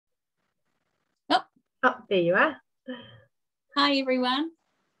There you are. Hi, everyone.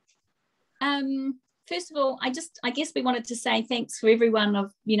 First of all, I guess we wanted to say thanks for everyone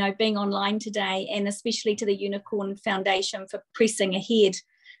of, being online today, and especially to the Unicorn Foundation for pressing ahead,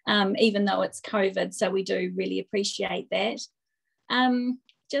 even though it's COVID. So we do really appreciate that.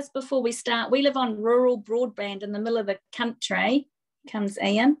 Just before we start, we live on rural broadband in the middle of the country. Comes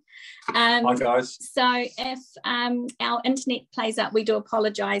Ian. Hi guys. So if our internet plays up, we do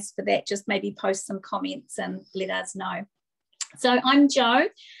apologise for that. Just maybe post some comments and let us know. So I'm Jo,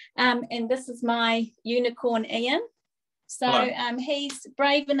 and this is my unicorn Ian. So he's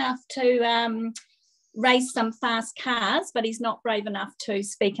brave enough to race some fast cars, but he's not brave enough to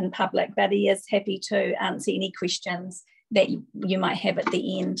speak in public, but he is happy to answer any questions that you might have at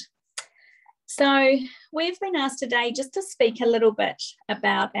the end. So we've been asked today just to speak a little bit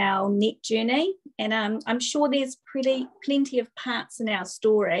about our NET journey, and I'm sure there's plenty of parts in our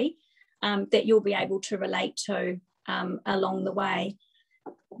story that you'll be able to relate to along the way.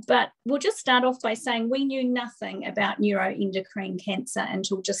 But we'll just start off by saying we knew nothing about neuroendocrine cancer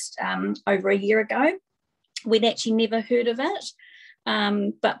until just over a year ago. We'd actually never heard of it.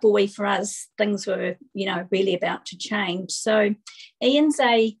 But boy, for us, things were, really about to change. So Ian's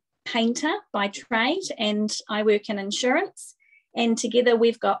a painter by trade, and I work in insurance. And together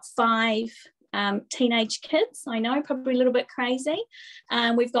we've got 5 teenage kids. I know, probably a little bit crazy.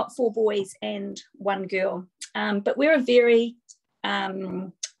 We've got 4 boys and 1 girl. But we're a very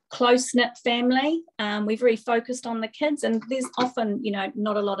close-knit family. We're very focused on the kids, and there's often,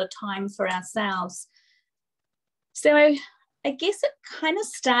 not a lot of time for ourselves. So I guess it kind of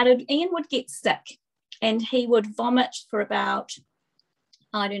started, Ian would get sick and he would vomit for about,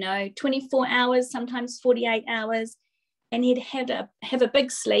 24 hours, sometimes 48 hours, and he'd have a big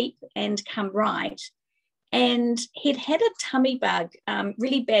sleep and come right. And he'd had a tummy bug,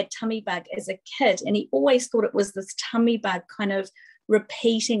 really bad tummy bug as a kid, and he always thought it was this tummy bug kind of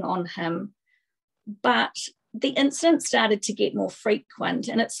repeating on him. But the incident started to get more frequent,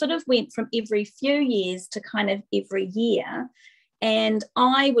 and it sort of went from every few years to kind of every year. And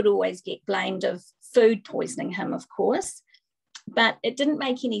I would always get blamed of food poisoning him, of course. But it didn't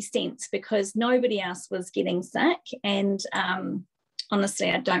make any sense because nobody else was getting sick. And honestly,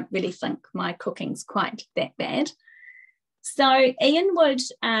 I don't really think my cooking's quite that bad. So Ian would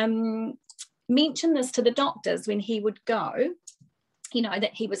mention this to the doctors when he would go,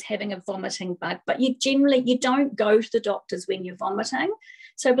 that he was having a vomiting bug. But you don't go to the doctors when you're vomiting.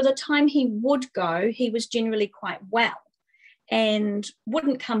 So by the time he would go, he was generally quite well and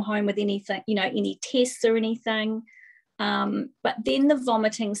wouldn't come home with anything, any tests or anything. But then the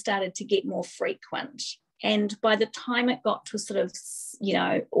vomiting started to get more frequent. And by the time it got to sort of,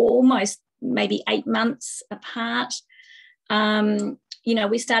 almost maybe 8 months apart,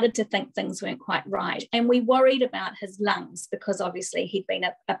 we started to think things weren't quite right. And we worried about his lungs because obviously he'd been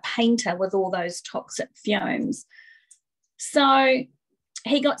a painter with all those toxic fumes. So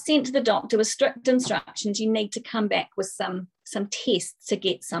he got sent to the doctor with strict instructions. You need to come back with some tests to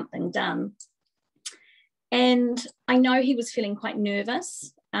get something done. And I know he was feeling quite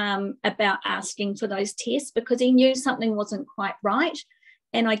nervous about asking for those tests because he knew something wasn't quite right.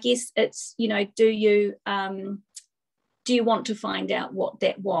 And I guess it's, do you want to find out what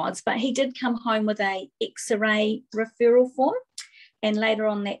that was? But he did come home with a X-ray referral form. And later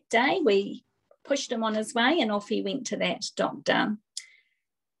on that day, we pushed him on his way and off he went to that doctor.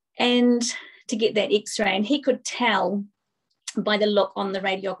 And to get that X-ray, and he could tell by the look on the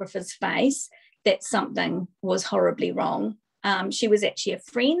radiographer's face that something was horribly wrong. She was actually a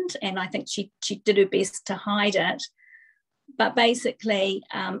friend, and I think she did her best to hide it. But basically,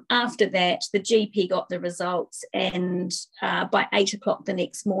 after that, the GP got the results, and by 8 o'clock the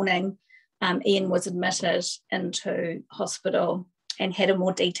next morning, Ian was admitted into hospital and had a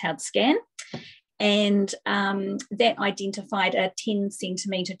more detailed scan. And that identified a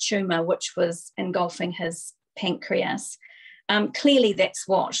 10-centimetre tumour, which was engulfing his pancreas. Clearly that's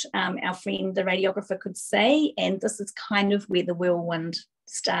what our friend, the radiographer, could say, and this is kind of where the whirlwind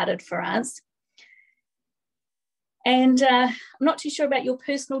started for us. And I'm not too sure about your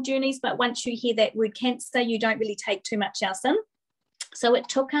personal journeys, but once you hear that word cancer, you don't really take too much else in. So it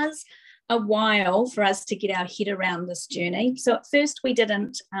took us a while for us to get our head around this journey. So at first we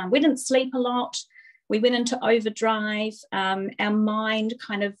didn't sleep a lot. We went into overdrive. Our mind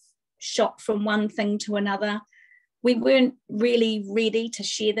kind of shot from one thing to another. We weren't really ready to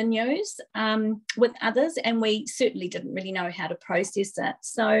share the news with others, and we certainly didn't really know how to process it.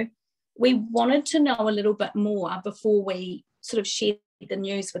 So we wanted to know a little bit more before we sort of shared the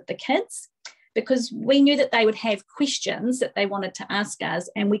news with the kids. because we knew that they would have questions that they wanted to ask us,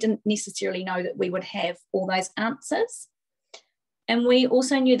 and we didn't necessarily know that we would have all those answers. And we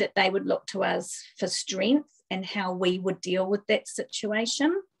also knew that they would look to us for strength and how we would deal with that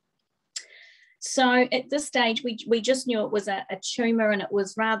situation. So at this stage, we just knew it was a tumour, and it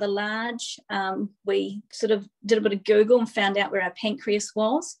was rather large. We sort of did a bit of Google and found out where our pancreas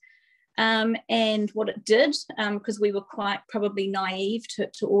was, and what it did, because we were quite probably naive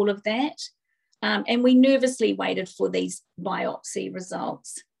to all of that. And we nervously waited for these biopsy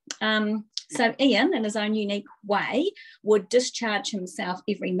results. So Ian, in his own unique way, would discharge himself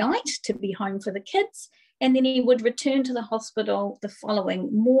every night to be home for the kids, and then he would return to the hospital the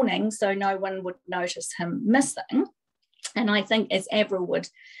following morning so no one would notice him missing. And I think, as Avril would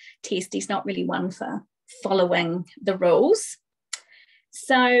test, he's not really one for following the rules.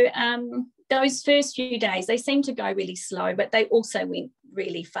 So those first few days, they seemed to go really slow, but they also went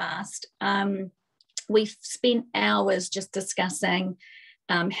really fast. We spent hours just discussing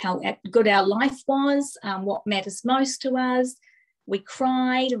how good our life was, what matters most to us. We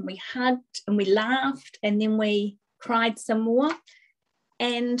cried and we hugged and we laughed, and then we cried some more.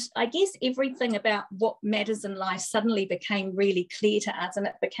 And I guess everything about what matters in life suddenly became really clear to us, and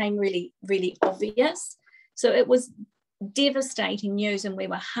it became really, really obvious. So it was devastating news, and we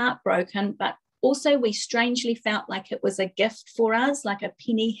were heartbroken, but also we strangely felt like it was a gift for us, like a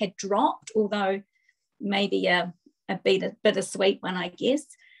penny had dropped, although maybe a bittersweet one, I guess.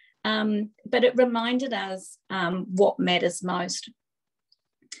 But it reminded us what matters most.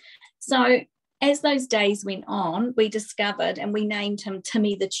 So as those days went on, we discovered, and we named him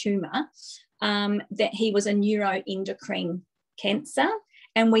Timmy the Tumour, that he was a neuroendocrine cancer,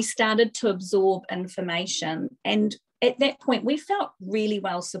 and we started to absorb information. And at that point, we felt really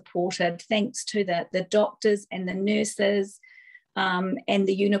well supported, thanks to the doctors and the nurses and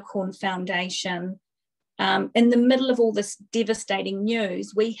the Unicorn Foundation. In the middle of all this devastating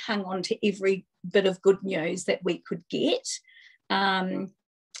news, we hung on to every bit of good news that we could get.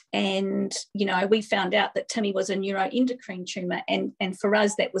 And, you know, we found out that Timmy was a neuroendocrine tumour, and for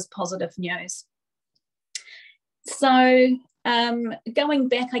us, that was positive news. So going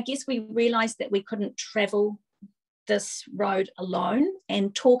back, I guess we realised that we couldn't travel this road alone,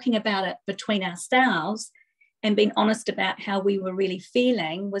 and talking about it between ourselves and being honest about how we were really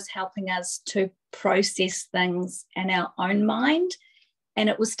feeling was helping us to process things in our own mind, and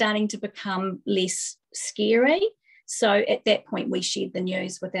it was starting to become less scary. So at that point, we shared the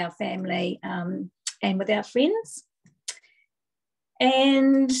news with our family and with our friends.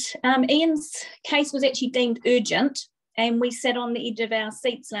 And Ian's case was actually deemed urgent, and we sat on the edge of our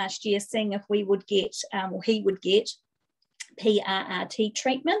seats last year seeing if we would get, or he would get, PRRT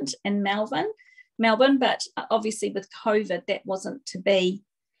treatment in Melbourne, but obviously with COVID, that wasn't to be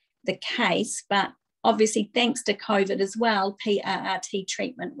the case. But obviously, thanks to COVID as well, PRRT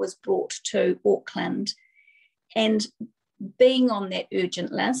treatment was brought to Auckland. And being on that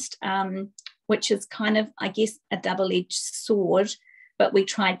urgent list, which is kind of, I guess, a double-edged sword, but we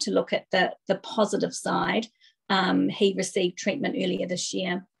tried to look at the positive side. He received treatment earlier this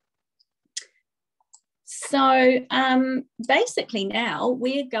year. So basically now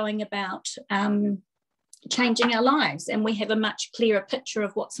we're going about changing our lives, and we have a much clearer picture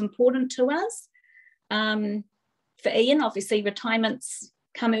of what's important to us. For Ian, obviously retirements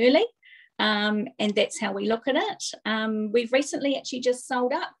come early, and that's how we look at it. We've recently actually just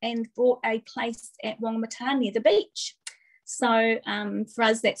sold up and bought a place at Whangamata near the beach. So for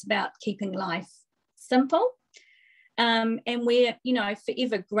us, that's about keeping life simple. And we're, you know,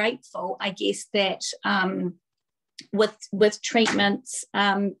 forever grateful, I guess, that with treatments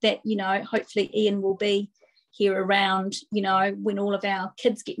that, you know, hopefully Ian will be here around, you know, when all of our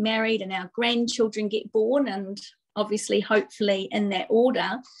kids get married and our grandchildren get born, and obviously, hopefully in that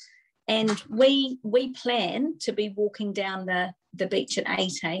order. And we plan to be walking down the beach at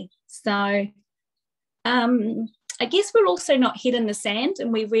 80. So I guess we're also not head in the sand,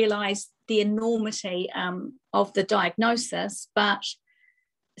 and we realise the enormity of the diagnosis, but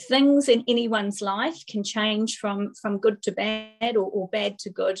things in anyone's life can change from good to bad, or bad to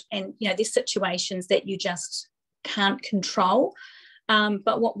good. And, you know, there's situations that you just can't control.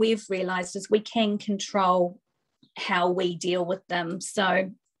 But what we've realised is we can control how we deal with them.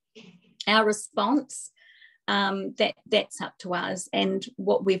 So our response, that's up to us. And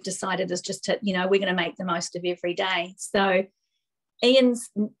what we've decided is just to, you know, we're going to make the most of every day. So Ian's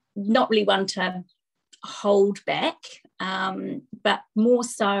not really one to hold back, but more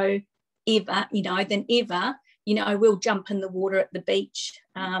so ever, you know, than ever, you know, we'll jump in the water at the beach,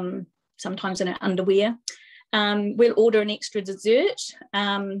 sometimes in our underwear. We'll order an extra dessert.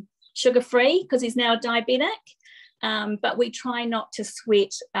 sugar-free because he's now a diabetic. But we try not to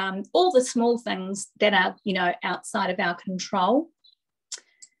sweat all the small things that are, you know, outside of our control.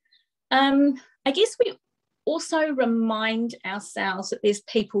 I guess we also remind ourselves that there's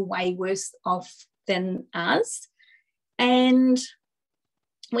people way worse off than us. And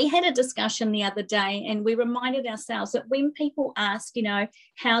we had a discussion the other day, and we reminded ourselves that when people ask, you know,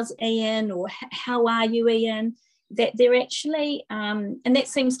 how's Ian, or how are you, Ian, that they're actually, and that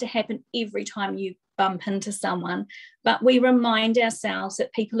seems to happen every time you bump into someone, but we remind ourselves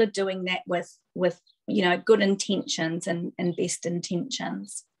that people are doing that with you know, good intentions and best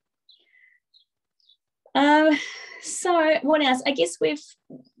intentions. So what else? I guess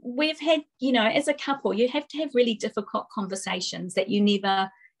we've had, you know, as a couple, you have to have really difficult conversations that you never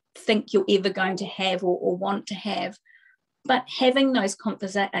think you're ever going to have or want to have. But having those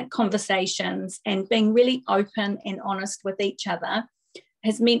conversations and being really open and honest with each other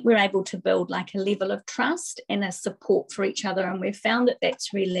has meant we're able to build like a level of trust and a support for each other. And we've found that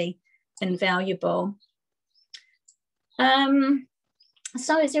that's really invaluable.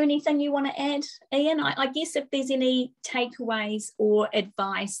 So is there anything you want to add, Ian? I guess if there's any takeaways or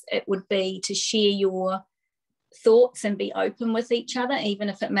advice, it would be to share your thoughts and be open with each other, even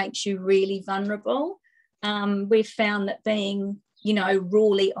if it makes you really vulnerable. We've found that being, you know,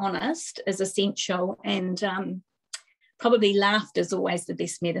 rawly honest is essential, and probably laughter is always the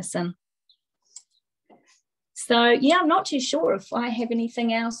best medicine. So yeah, I'm not too sure if I have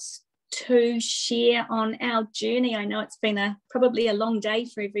anything else to share on our journey. I know it's been probably a long day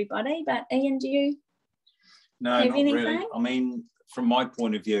for everybody, but Ian, do you have anything? Really. I mean, from my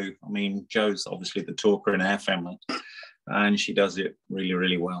point of view, I mean, Jo's obviously the talker in our family, and she does it really,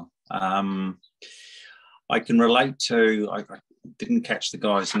 really well. I can relate to, I didn't catch the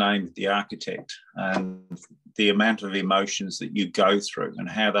guy's name, the architect, and the amount of emotions that you go through and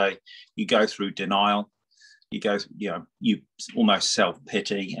how you go through denial. You go, you know, you almost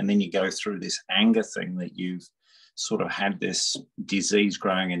self-pity, and then you go through this anger thing that you've sort of had this disease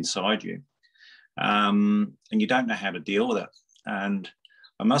growing inside you. And you don't know how to deal with it. And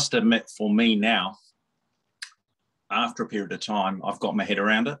I must admit, for me now, after a period of time, I've got my head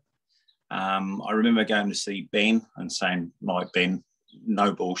around it. I remember going to see Ben and saying, "Mike, Ben,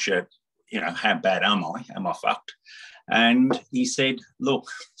 no bullshit, you know, how bad am I? Am I fucked?" And he said, "Look,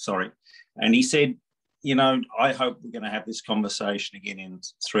 sorry." And he said, "You know, I hope we're going to have this conversation again in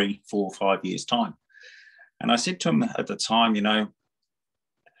 3, 4, 5 years' time." And I said to him at the time, you know,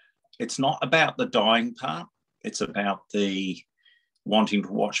 it's not about the dying part. It's about the wanting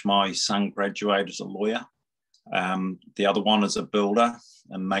to watch my son graduate as a lawyer, the other one as a builder,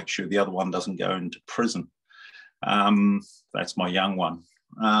 and make sure the other one doesn't go into prison. That's my young one.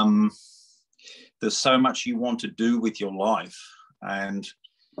 There's so much you want to do with your life, and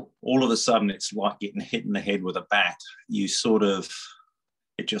all of a sudden it's like getting hit in the head with a bat. You sort of,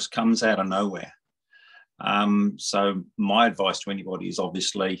 it just comes out of nowhere. So my advice to anybody is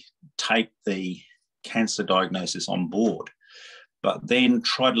obviously take the cancer diagnosis on board, but then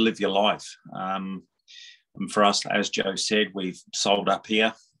try to live your life. And for us, as Jo said, we've sold up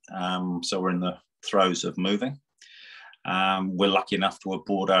here. So we're in the throes of moving. We're lucky enough to have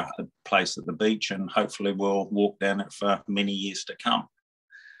bought a place at the beach, and hopefully we'll walk down it for many years to come.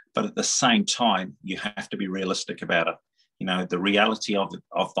 But at the same time, you have to be realistic about it. You know, the reality of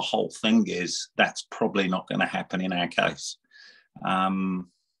the whole thing is that's probably not going to happen in our case.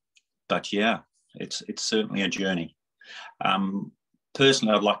 But yeah, it's certainly a journey.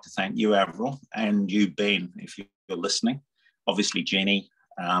 Personally, I'd like to thank you, Avril, and you, Ben, if you're listening. Obviously, Jenny,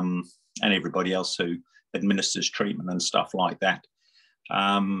 and everybody else who administers treatment and stuff like that.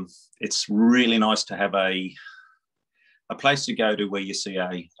 It's really nice to have a place to go to where you see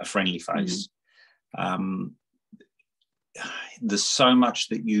a friendly face. Mm-hmm. There's so much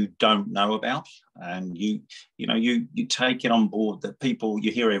that you don't know about, and you take it on board that people,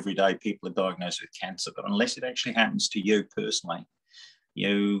 you hear every day people are diagnosed with cancer, but unless it actually happens to you personally,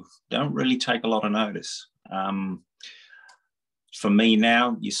 you don't really take a lot of notice. For me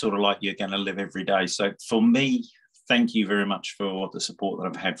now, you sort of like you're going to live every day. So for me, thank you very much for the support that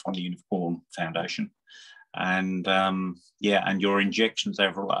I've had from the Unicorn Foundation. And yeah, and your injections,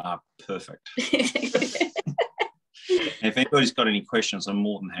 Avril, are perfect. If anybody's got any questions, I'm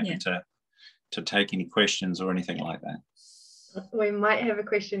more than happy to take any questions or anything like that. We might have a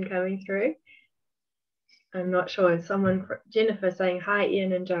question coming through. I'm not sure. Someone, Jennifer, saying hi,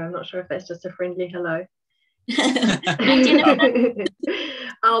 Ian and Jo. I'm not sure if that's just a friendly hello. Hi, Jennifer.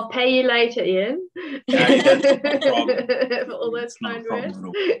 I'll pay you later, Ian. For all those kind words.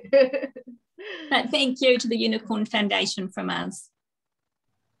 Thank you to the Unicorn Foundation from us.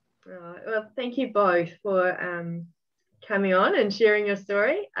 Well, thank you both for coming on and sharing your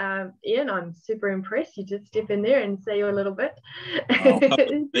story. Ian, I'm super impressed. You did step in there and say your little bit.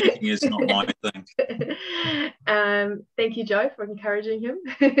 Speaking is not my thing. Thank you, Joe, for encouraging him.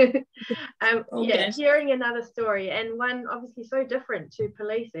 Hearing another story, and one obviously so different to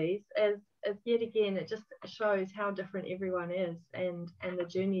Police's, as yet again, it just shows how different everyone is and the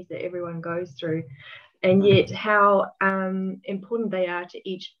journeys that everyone goes through, and yet how important they are to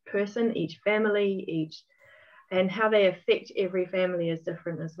each person, each family, and how they affect every family is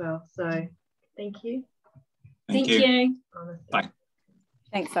different as well. So thank you. Thank you. Honestly. Bye.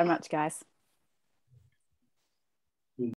 Thanks so much, guys.